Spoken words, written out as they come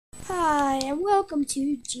Hi, and welcome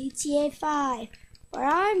to GTA 5, where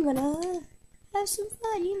I'm gonna have some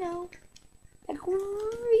fun, like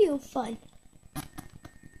real fun.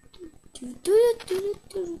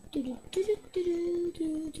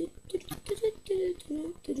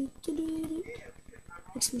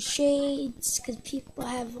 Like some shades, because people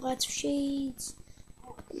have lots of shades,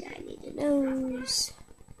 and I need a nose.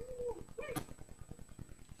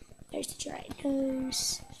 There's the giant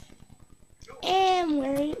nose. And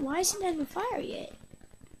why isn't it on fire yet?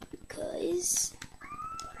 Because...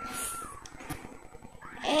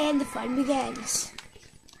 And the fun begins.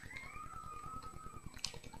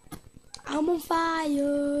 I'm on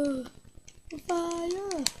fire. On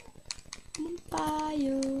fire. I'm on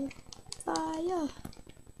fire. Fire.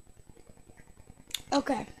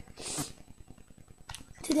 Okay.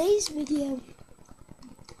 Today's video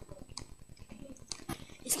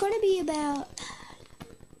is going to be about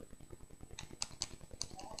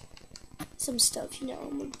some stuff,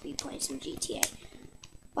 I'm going to be playing some GTA.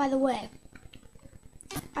 By the way,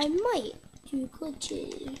 I might do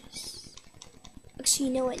glitches. Actually,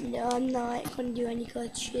 you know what? No, I'm not going to do any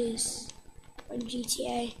glitches on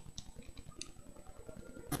GTA.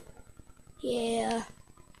 Yeah.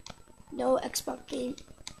 No Xbox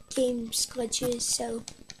games glitches, so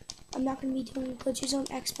I'm not going to be doing glitches on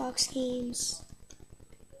Xbox games.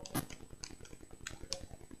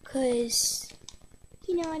 Because...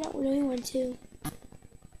 I don't really want to.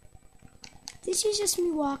 This is just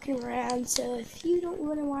me walking around, so if you don't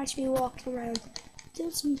want to watch me walking around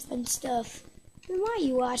doing some fun stuff, then why are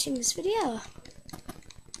you watching this video?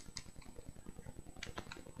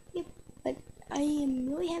 Yep, but I am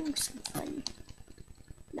really having some fun.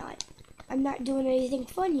 I'm not doing anything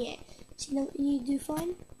fun yet. So you know what you need to do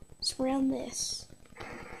fun? Surround this.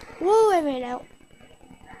 Whoa, I ran out.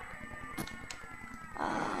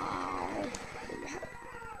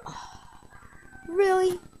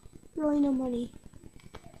 Really? Really no money.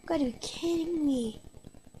 You gotta be kidding me.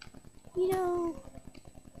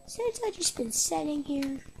 Since I've just been sitting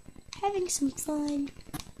here, having some fun,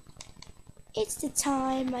 it's the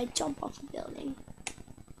time I jump off the building.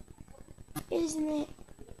 Isn't it?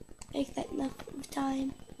 Make that enough of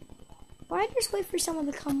time? Or I just wait for someone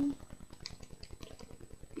to come.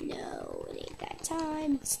 No, it ain't that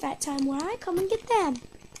time. It's that time where I come and get them.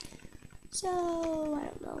 So, I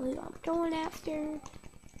don't know who I'm going after.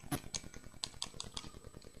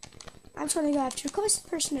 I'm just gonna go after the closest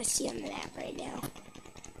person I see on the map right now.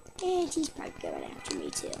 And he's probably going after me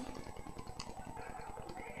too.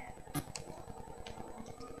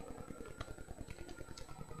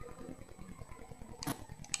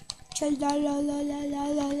 La la la la la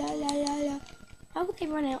la la la la la. How would they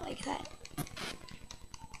run out like that?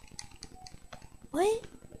 What?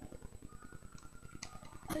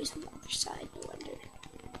 Oh, he's on the other side, no wonder.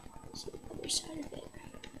 He's on the other side of it.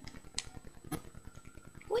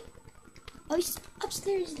 What? Oh, he's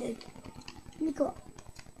upstairs then. Let me go up.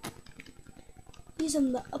 He's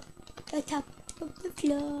on the top of the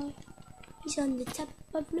floor. He's on the top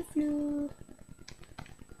of the floor.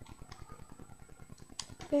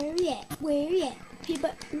 Where he at? Where he at?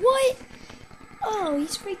 People, what? Oh,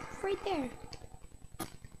 he's right there.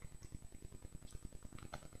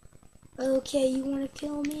 Okay, you wanna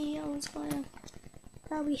kill me? I was gonna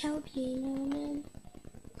probably help you, man.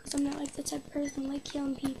 Because I'm not like the type of person like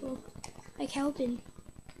killing people. Like helping.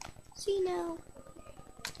 So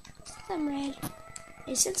since I'm red,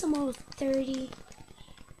 and since I'm over 30,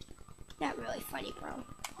 not really funny, bro.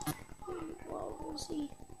 Well, we'll see.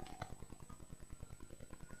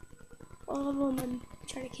 All of them I'm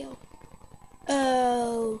trying to kill.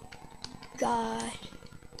 Oh, God.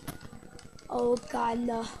 Oh, God,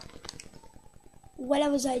 no. What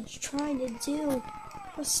was I trying to do?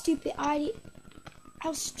 How stupid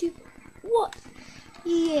How stupid. What?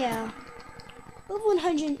 Yeah. Level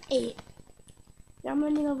 108. Now I'm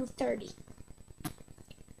running level 30.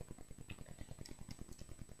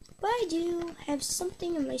 But I do have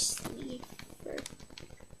something in my sleeve that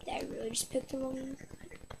I really just picked the wrong one.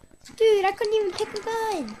 Dude, I couldn't even pick a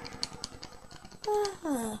gun.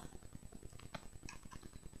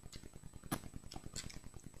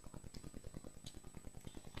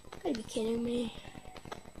 Gotta be kidding me.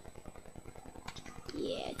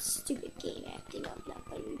 Yeah, it's stupid game acting. I'm not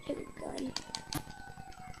gonna even pick a gun.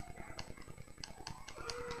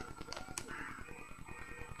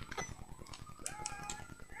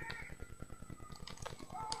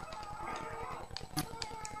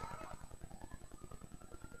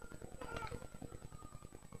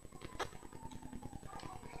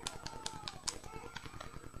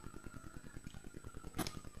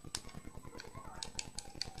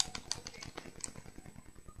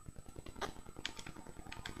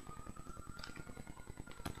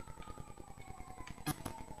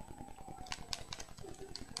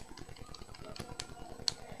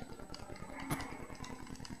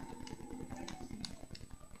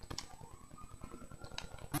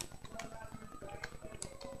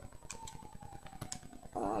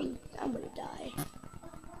 I'm gonna die.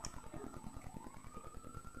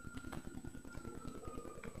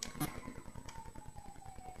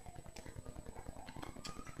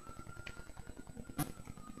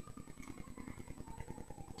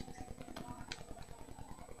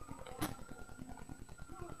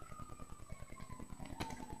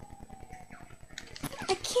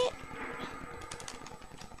 I can't.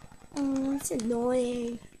 Oh, it's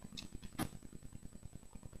annoying.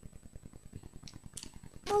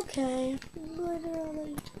 Okay,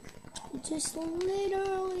 literally. Just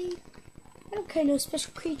literally. I don't care, no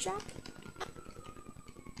special creature.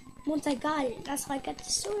 Once I got it, that's how I got the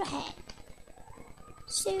soda hat.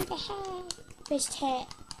 Soda hat. Best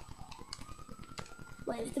hat.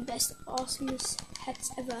 One of the best, awesomest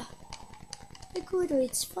hats ever. Like literally,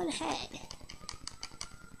 it's a fun hat.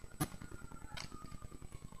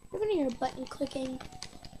 You're gonna hear a button clicking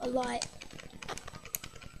a lot.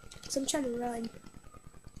 Because I'm trying to run.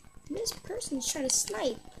 And this person's trying to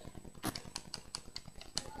snipe.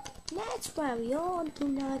 That's why we all do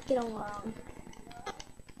not get along.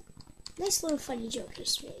 Nice little funny joke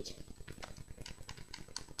just made.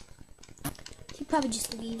 He probably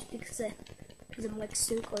just leaves because I'm like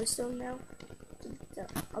so close to him now. So,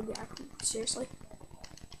 I'll be back. Seriously.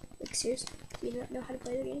 Like seriously? Do you not know how to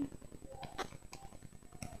play the game?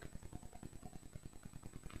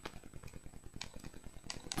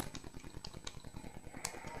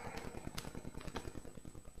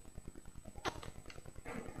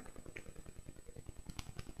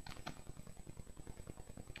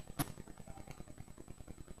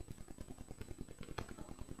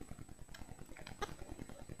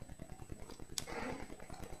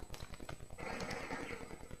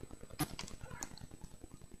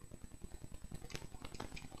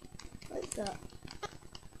 What's up?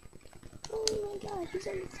 Oh my god, he's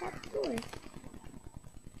on the top floor.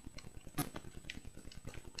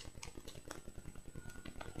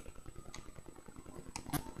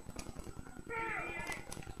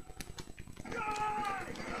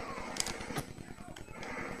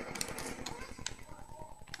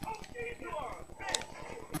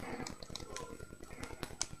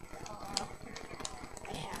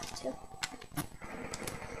 I have to.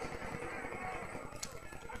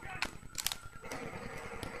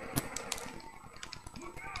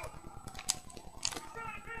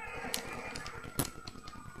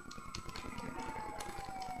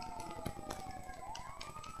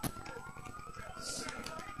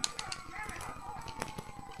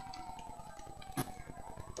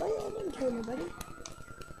 Well, I didn't kill nobody.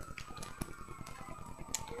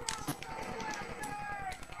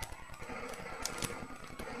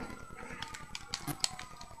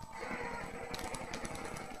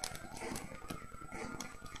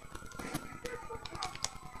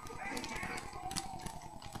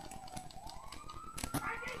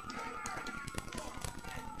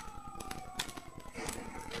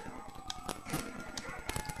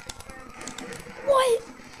 What?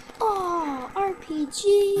 Oh,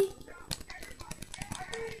 RPG.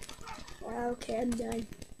 Okay, I'm done.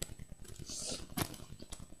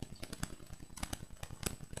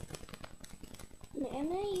 Am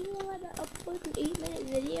I even allowed to upload an 8-minute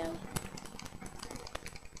video?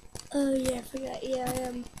 Oh yeah, I forgot.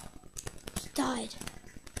 Yeah, he died.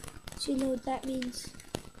 So you know what that means.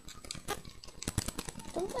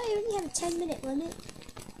 Don't I only have a 10-minute limit?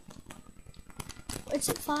 Or it's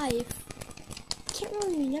at 5. I can't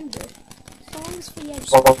really remember. So long as video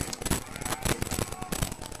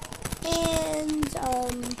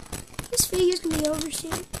and this video's gonna be over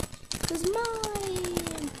soon because my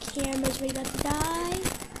camera's ready about to die.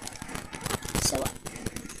 So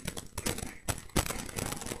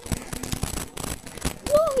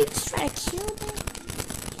whoa, he just tried to kill me.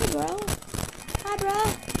 Hey bro. Hi bro.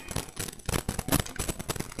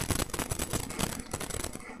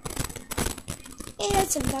 And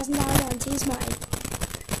 $7,000 on T's mine.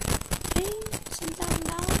 Okay,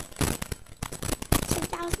 $7,000.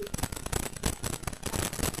 7,000.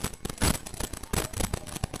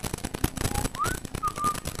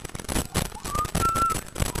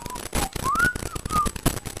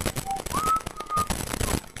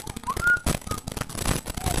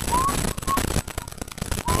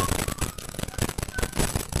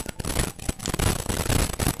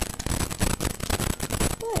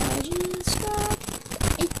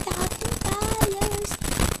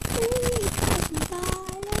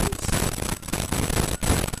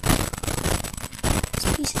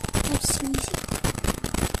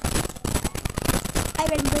 Hi,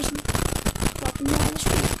 random person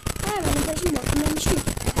walking down the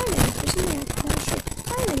street.